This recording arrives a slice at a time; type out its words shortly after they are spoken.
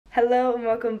Hello and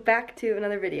welcome back to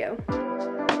another video.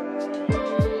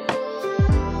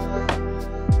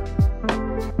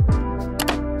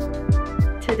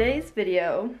 Today's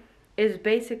video is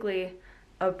basically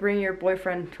a bring your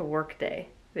boyfriend to work day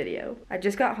video. I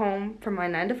just got home from my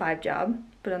 9-to-5 job,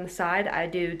 but on the side I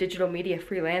do digital media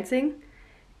freelancing,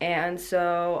 and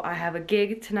so I have a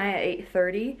gig tonight at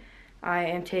 8:30. I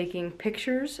am taking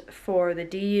pictures for the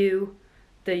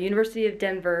University of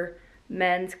Denver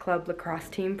men's club lacrosse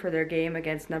team for their game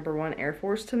against #1 Air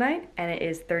Force tonight, and it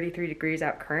is 33 degrees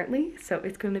out currently, so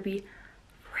it's going to be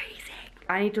freezing.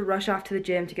 I need to rush off to the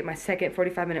gym to get my second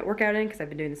 45-minute workout in because I've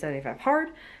been doing the 75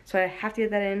 hard, so I have to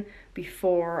get that in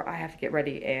before I have to get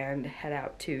ready and head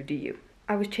out to DU.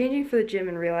 I was changing for the gym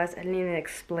and realized I didn't even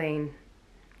explain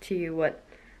to you what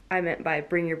I meant by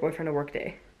bring your boyfriend to work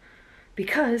day,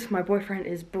 because my boyfriend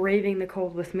is braving the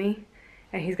cold with me.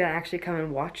 And he's gonna actually come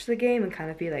and watch the game and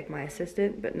kind of be like my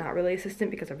assistant, but not really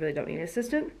assistant because I really don't need an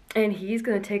assistant. And he's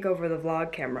gonna take over the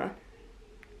vlog camera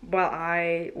while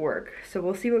I work. So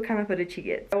we'll see what kind of footage he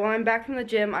gets. While I'm back from the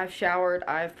gym, I've showered,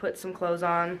 I've put some clothes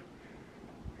on,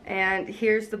 and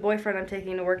here's the boyfriend I'm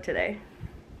taking to work today.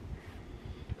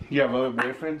 You have other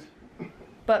boyfriends?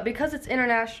 But because it's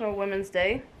International Women's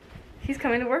Day, he's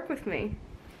coming to work with me.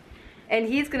 And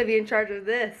he's gonna be in charge of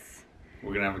this.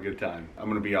 We're gonna have a good time. I'm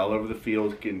gonna be all over the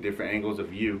field, getting different angles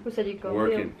of you. Who said you go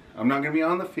working? Field? I'm not gonna be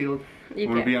on the field. I'm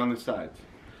gonna be on the sides.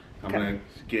 I'm Okay. gonna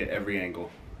get every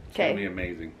angle. It's Okay. gonna be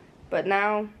amazing. But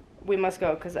now we must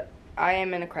go because I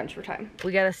am in a crunch for time.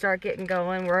 We gotta start getting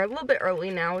going. We're a little bit early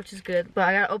now, which is good. But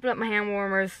I gotta open up my hand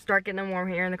warmers, start getting them warm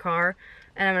here in the car,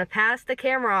 and I'm gonna pass the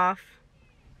camera off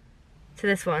to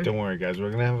this one. Don't worry, guys. We're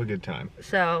gonna have a good time.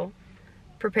 So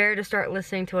prepare to start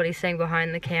listening to what he's saying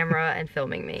behind the camera and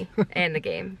filming me and the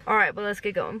game. All right, but let's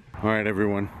get going. All right,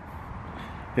 everyone.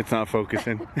 It's not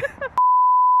focusing.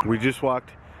 We just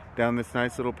walked down this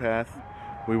nice little path.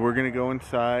 We were gonna go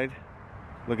inside.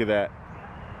 Look at that.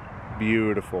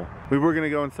 Beautiful. We were gonna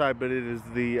go inside, but it is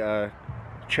the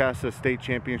Chassa State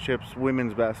Championships.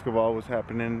 Women's basketball was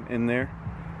happening in there.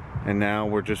 And now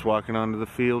we're just walking onto the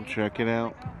field. Check it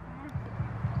out.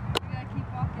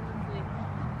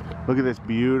 Look at this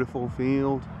beautiful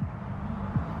field.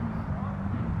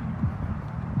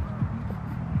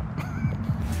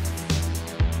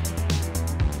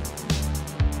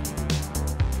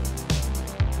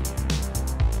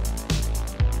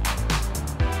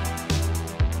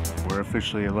 We're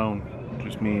officially alone.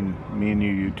 Just me and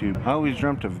you, YouTube. I always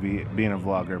dreamt of being a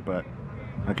vlogger, but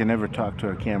I can never talk to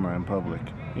a camera in public,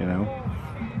 you know?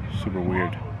 Super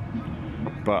weird.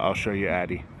 But I'll show you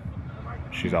Addie.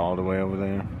 She's all the way over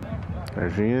there. There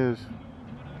she is.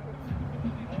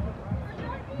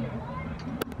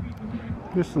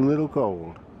 Just a little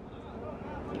cold.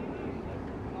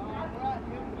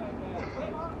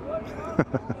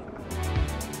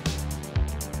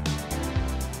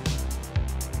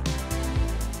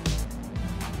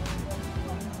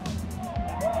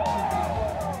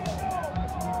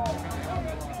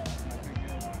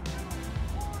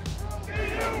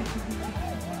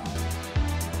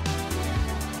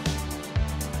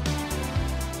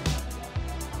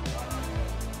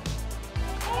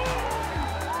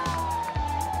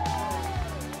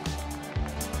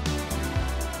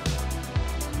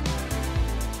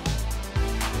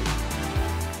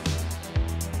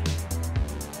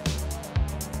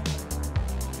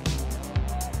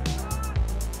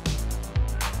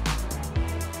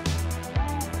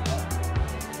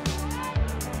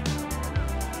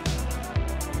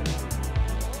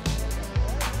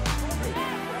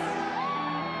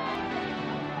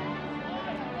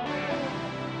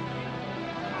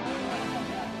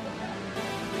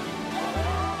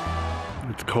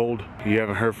 It's cold. You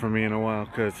haven't heard from me in a while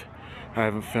because I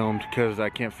haven't filmed because I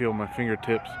can't feel my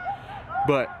fingertips.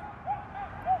 But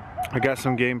I got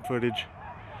some game footage.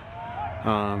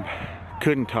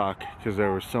 Couldn't talk because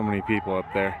there were so many people up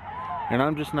there. And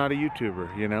I'm just not a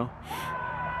YouTuber, you know?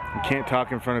 I can't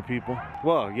talk in front of people.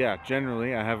 Well, yeah,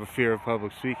 generally I have a fear of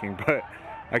public speaking, but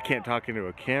I can't talk into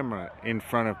a camera in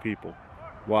front of people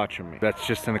watching me. That's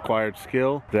just an acquired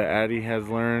skill that Addie has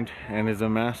learned and is a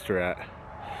master at.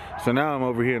 So now I'm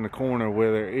over here in the corner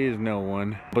where there is no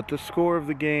one. But the score of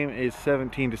the game is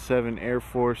 17-7 Air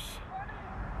Force.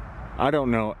 I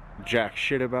don't know jack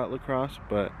shit about lacrosse,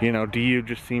 but you know, DU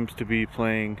just seems to be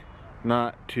playing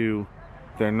not to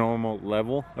their normal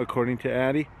level, according to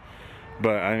Addie.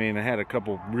 But I mean, I had a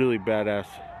couple really badass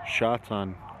shots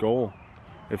on goal,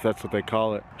 if that's what they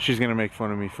call it. She's gonna make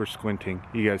fun of me for squinting.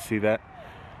 You guys see that?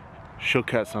 She'll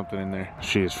cut something in there.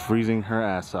 She is freezing her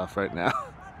ass off right now.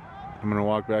 I'm gonna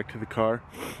walk back to the car,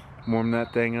 warm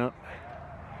that thing up,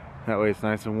 That way it's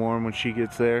nice and warm when she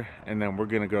gets there. And then we're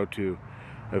gonna go to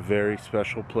a very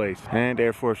special place. And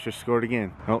Air Force just scored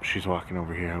again. Oh, she's walking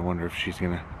over here. I wonder if she's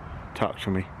gonna talk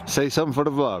to me. Say something for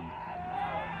the vlog.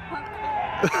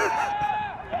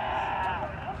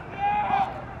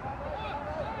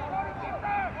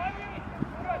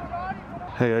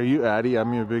 Hey, are you Addie?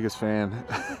 I'm your biggest fan.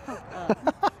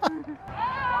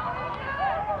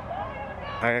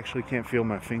 I actually can't feel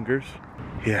my fingers.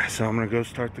 Yeah, so I'm gonna go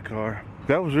start the car.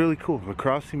 That was really cool.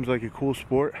 Lacrosse seems like a cool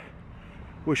sport.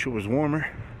 Wish it was warmer,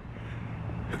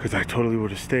 because I totally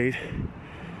would have stayed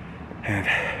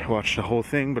and watched the whole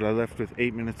thing, but I left with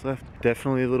 8 minutes left.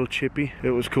 Definitely a little chippy. It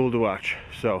was cool to watch.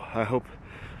 So I hope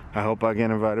I get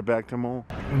invited back to Mole.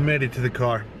 We made it to the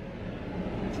car.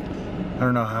 I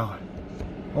don't know how.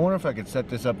 I wonder if I could set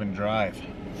this up and drive.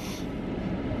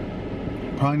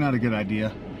 Probably not a good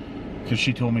idea, because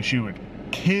she told me she would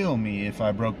kill me if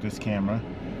I broke this camera.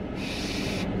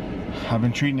 I've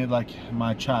been treating it like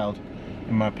my child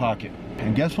in my pocket.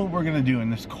 And guess what we're gonna do in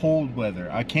this cold weather?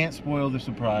 I can't spoil the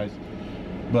surprise,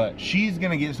 but she's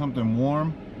gonna get something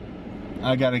warm.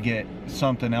 I gotta get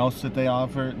something else that they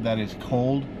offer that is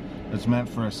cold, that's meant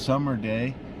for a summer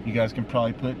day. You guys can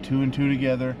probably put 2 and 2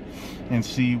 together and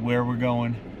see where we're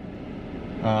going.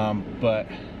 But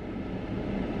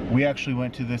we actually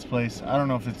went to this place. I don't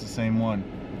know if it's the same one.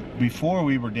 Before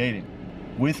we were dating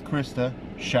with Krista.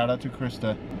 Shout out to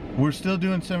Krista. We're still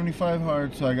doing 75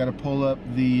 hard, so I got to pull up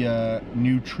the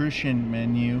nutrition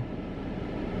menu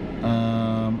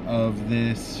of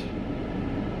this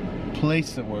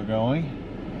place that we're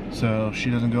going, so she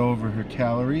doesn't go over her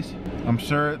calories. I'm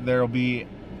sure there'll be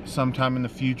sometime in the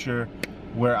future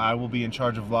where I will be in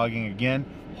charge of vlogging again.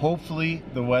 Hopefully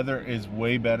the weather is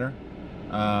way better,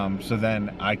 so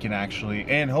then I can actually,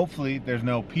 and hopefully there's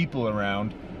no people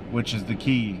around, which is the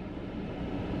key.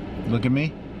 Look at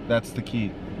me, that's the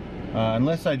key.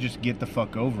 Unless I just get the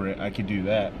fuck over it, I could do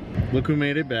that. Look who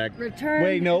made it back. Return.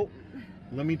 Wait, no.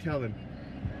 Let me tell them.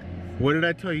 What did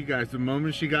I tell you guys? The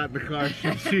moment she got in the car,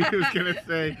 she was gonna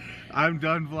say, I'm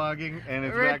done vlogging, and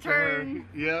it's back to her.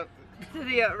 Yep. To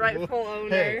the rightful owner.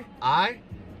 Hey, I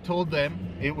told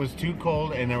them it was too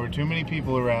cold and there were too many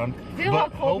people around. Feel how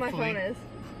cold my phone is.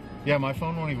 Yeah, my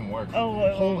phone won't even work. Oh,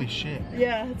 well, holy shit.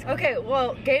 Yeah. Okay,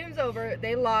 well, game's over.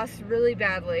 They lost really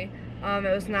badly.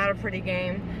 It was not a pretty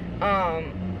game.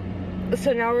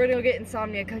 So now we're gonna go get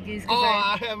insomnia cookies. Oh,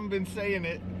 I haven't been saying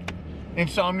it.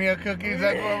 Insomnia cookies,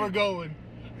 that's where we're going.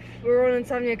 We're on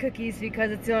insomnia cookies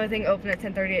because it's the only thing open at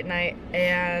 10:30 at night,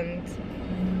 and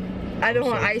I don't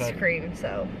want ice cream,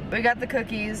 so. We got the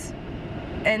cookies,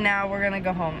 and now we're gonna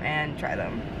go home and try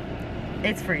them.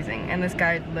 It's freezing, and this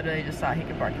guy literally just thought he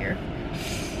could park here.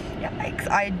 Yikes,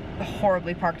 I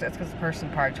horribly parked this because the person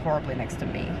parked horribly next to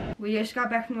me. We just got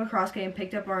back from the lacrosse game,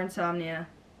 picked up our insomnia,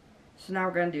 so now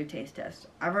we're gonna do a taste test.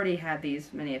 I've already had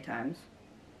these many a times,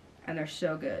 and they're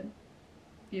so good.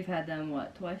 You've had them,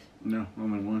 what, twice? No,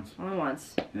 only once. Only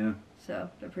once. Yeah. So,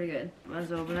 they're pretty good.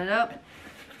 Let's open it up.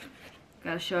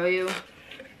 Gotta show you.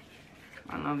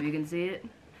 I don't know if you can see it.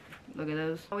 Look at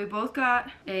those. We both got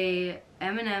a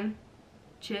M&M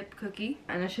chip cookie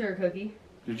and a sugar cookie.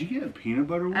 Did you get a peanut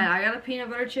butter one? And I got a peanut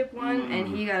butter chip one, and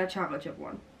he got a chocolate chip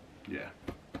one. Yeah.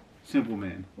 Simple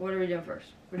man. What are we doing first?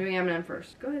 We're doing M&M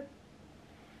first. Go ahead.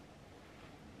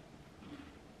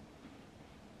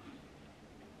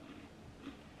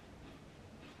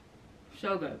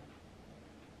 So good.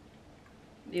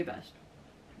 The best.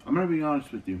 I'm gonna be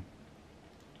honest with you.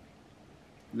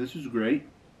 This is great.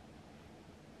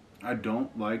 I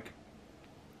don't like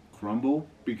crumble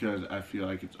because I feel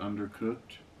like it's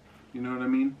undercooked. You know what I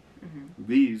mean? Mm-hmm.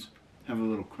 These have a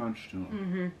little crunch to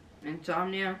them. Mm-hmm.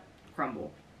 Insomnia,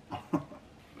 crumble.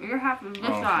 You're half of this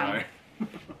side.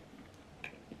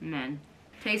 And then,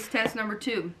 taste test number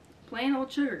 2. Plain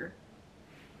old sugar.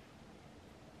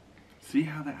 See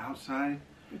how the outside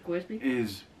crispy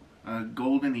is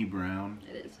goldeny brown?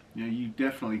 It is. Yeah, you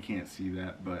definitely can't see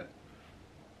that, but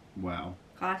wow.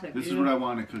 Classic. This is what I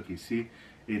want in a cookie. See,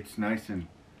 it's nice and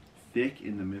thick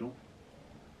in the middle.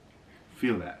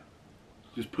 Feel that.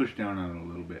 Just push down on it a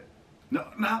little bit. No,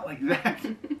 not like that.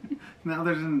 Now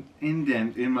there's an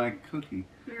indent in my cookie.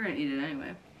 You're gonna eat it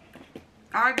anyway.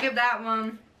 I'd give that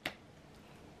one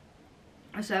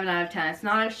a 7 out of 10. It's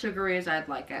not as sugary as I'd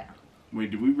like it. Wait,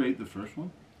 did we rate the first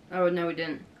one? Oh, no, we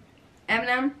didn't.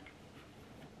 M&M,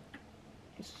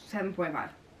 7.5.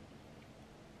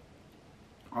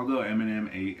 I'll go M&M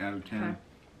 8 out of 10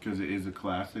 because it is a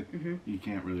classic. Mm-hmm. You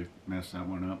can't really mess that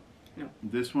one up. No.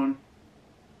 This one,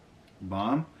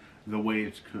 bomb, the way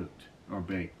it's cooked or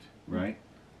baked, right?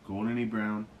 Mm-hmm. Goldeny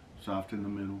brown, soft in the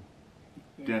middle.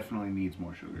 definitely needs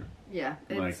more sugar. Yeah,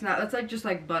 it's like, not. It's like just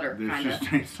like butter, this kind of. just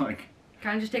tastes like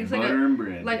kind of just tastes butter like and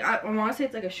bread. Like I want to say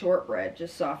it's like a shortbread,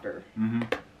 just softer. Mm-hmm.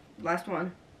 Last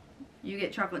one. You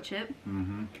get chocolate chip.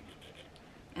 Mm-hmm.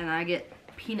 And I get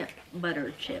peanut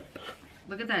butter chip.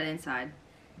 Look at that inside.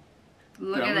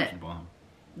 Look that at looks it. bomb.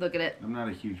 Look at it. I'm not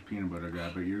a huge peanut butter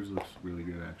guy, but yours looks really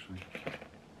good actually.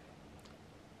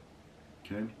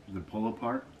 Okay, the pull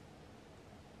apart.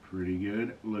 Pretty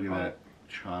good. Look at that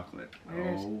chocolate.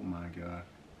 Oh my god.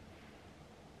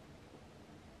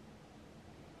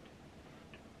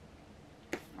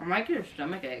 I might get a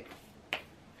stomach ache.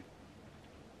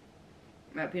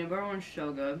 That peanut butter one's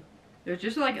so good. There's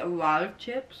just like a lot of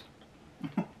chips.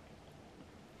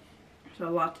 So a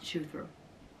lot to chew through.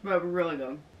 But really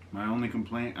good. My only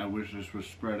complaint, I wish this was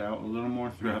spread out a little more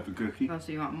throughout the cookie. Oh,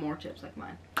 so you want more chips like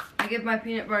mine. I give my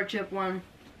peanut butter chip one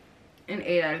an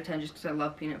 8 out of 10 just because I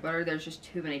love peanut butter. There's just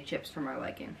too many chips for my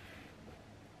liking.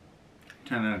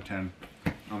 10 out of 10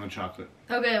 on the chocolate.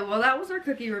 Okay, well that was our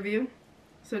cookie review.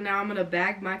 So now I'm going to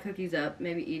bag my cookies up.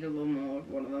 Maybe eat a little more of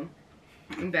one of them.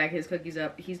 And bag his cookies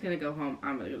up. He's going to go home.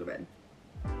 I'm going to go to bed.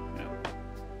 Yeah.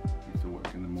 Have to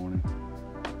work in the morning.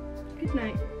 Good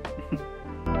night.